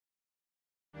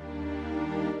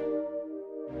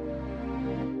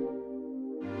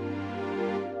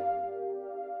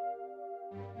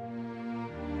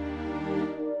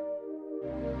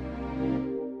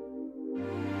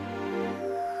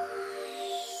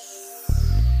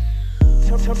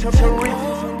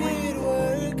did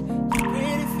work, your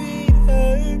pretty feet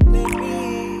hurt.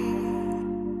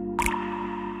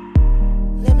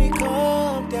 Let me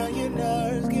calm down your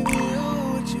nerves, give you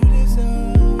what you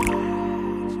deserve.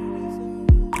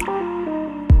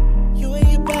 You and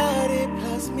your body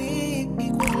plus me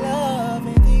equals love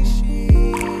and this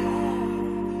shit.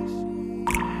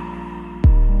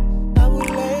 I will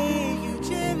lay you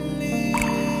gently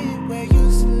where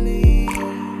you sleep.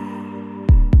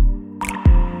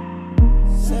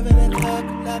 7 o'clock,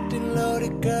 locked and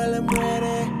loaded, girl, I'm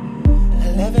ready.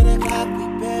 11 o'clock, we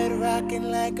bed rocking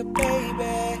like a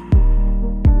baby.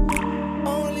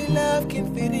 Only love can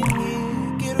fit in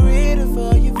here. Get rid of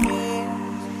all your fears.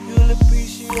 You'll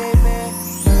appreciate me.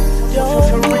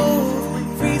 Don't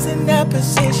move, freeze in that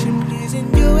position.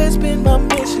 Pleasing you has been my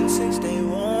mission since day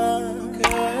one,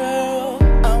 girl.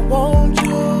 I want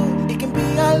you. It can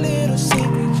be our little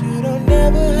secret. You don't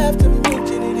never have to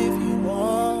mention it if you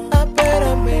want. I bet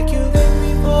I make you thank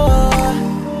me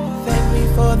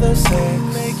for the sex.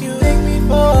 Make you thank me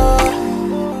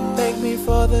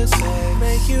for the sex.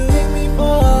 Make you thank me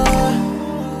for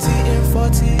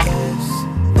TM40S.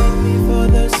 Thank me for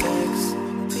the sex.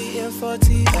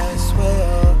 TM40S.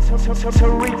 Well,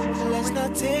 let's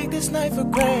not take this night for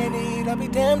granted. I'll be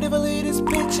damned if I leave this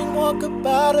bitch and walk up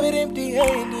out of it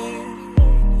empty-handed.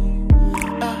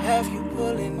 I'll have you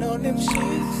pulling on them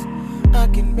sheets. I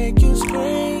can make you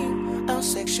scream. I'll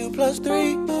sex you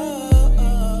 +3.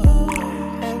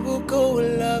 And we'll go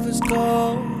where lovers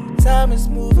go. Time is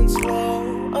moving slow.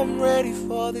 I'm ready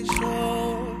for the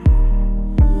show.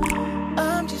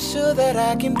 I'm just sure that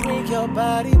I can bring your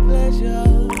body pleasure.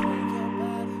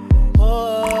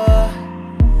 Oh,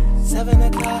 7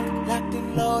 o'clock, locked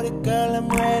and loaded, girl, I'm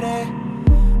ready.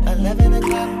 11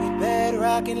 o'clock, we bed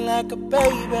rocking like a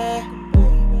baby.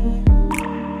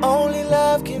 Only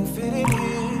love can fit in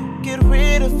here. Get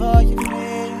rid of all your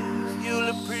fears. You'll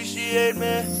appreciate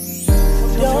me.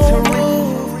 Don't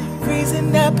move, freeze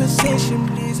in that position.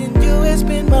 Pleasing you has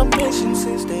been my mission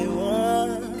since day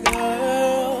one,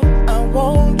 girl. I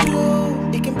want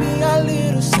you. It can be our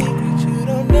little secret. You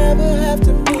don't never have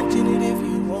to mention it if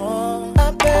you want.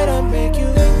 I bet I make you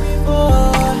thank me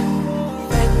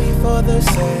for the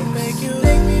sex. Make you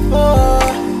thank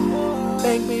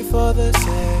me for the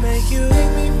sex. Make you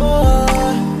thank me for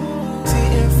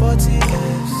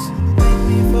TM40S. Thank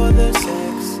me for the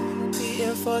sex.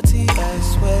 TM40S.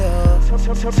 Well, if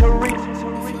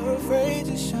you're afraid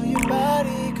to show your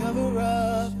body, cover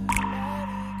up.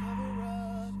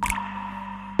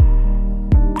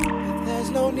 But there's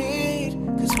no need,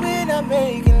 cause we're not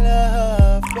making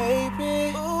love,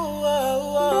 baby. Ooh,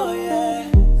 oh, oh, yeah.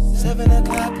 7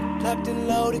 o'clock, locked and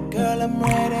loaded, girl, I'm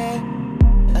ready.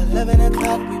 11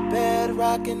 o'clock, we bed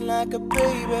rocking like a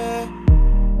baby.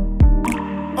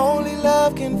 Only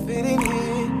love can fit in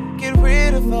here. Get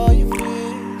rid of all your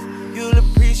fears. You'll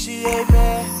appreciate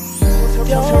me.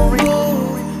 Don't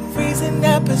move, freeze in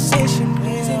that position.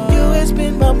 Pleasing you has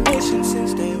been my mission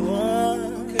since day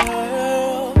one,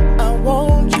 girl. I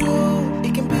want you.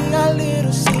 It can be our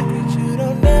little secret. You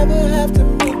don't never have to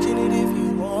mention it if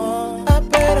you want. I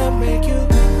bet I make you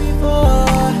thank me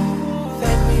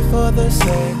for the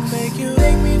sex. Make you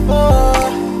thank me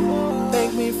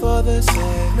for the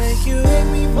sex. Make you thank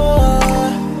me for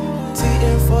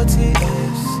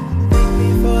TM40S. Thank me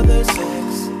for the sex.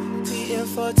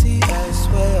 TM40S.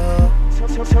 Well,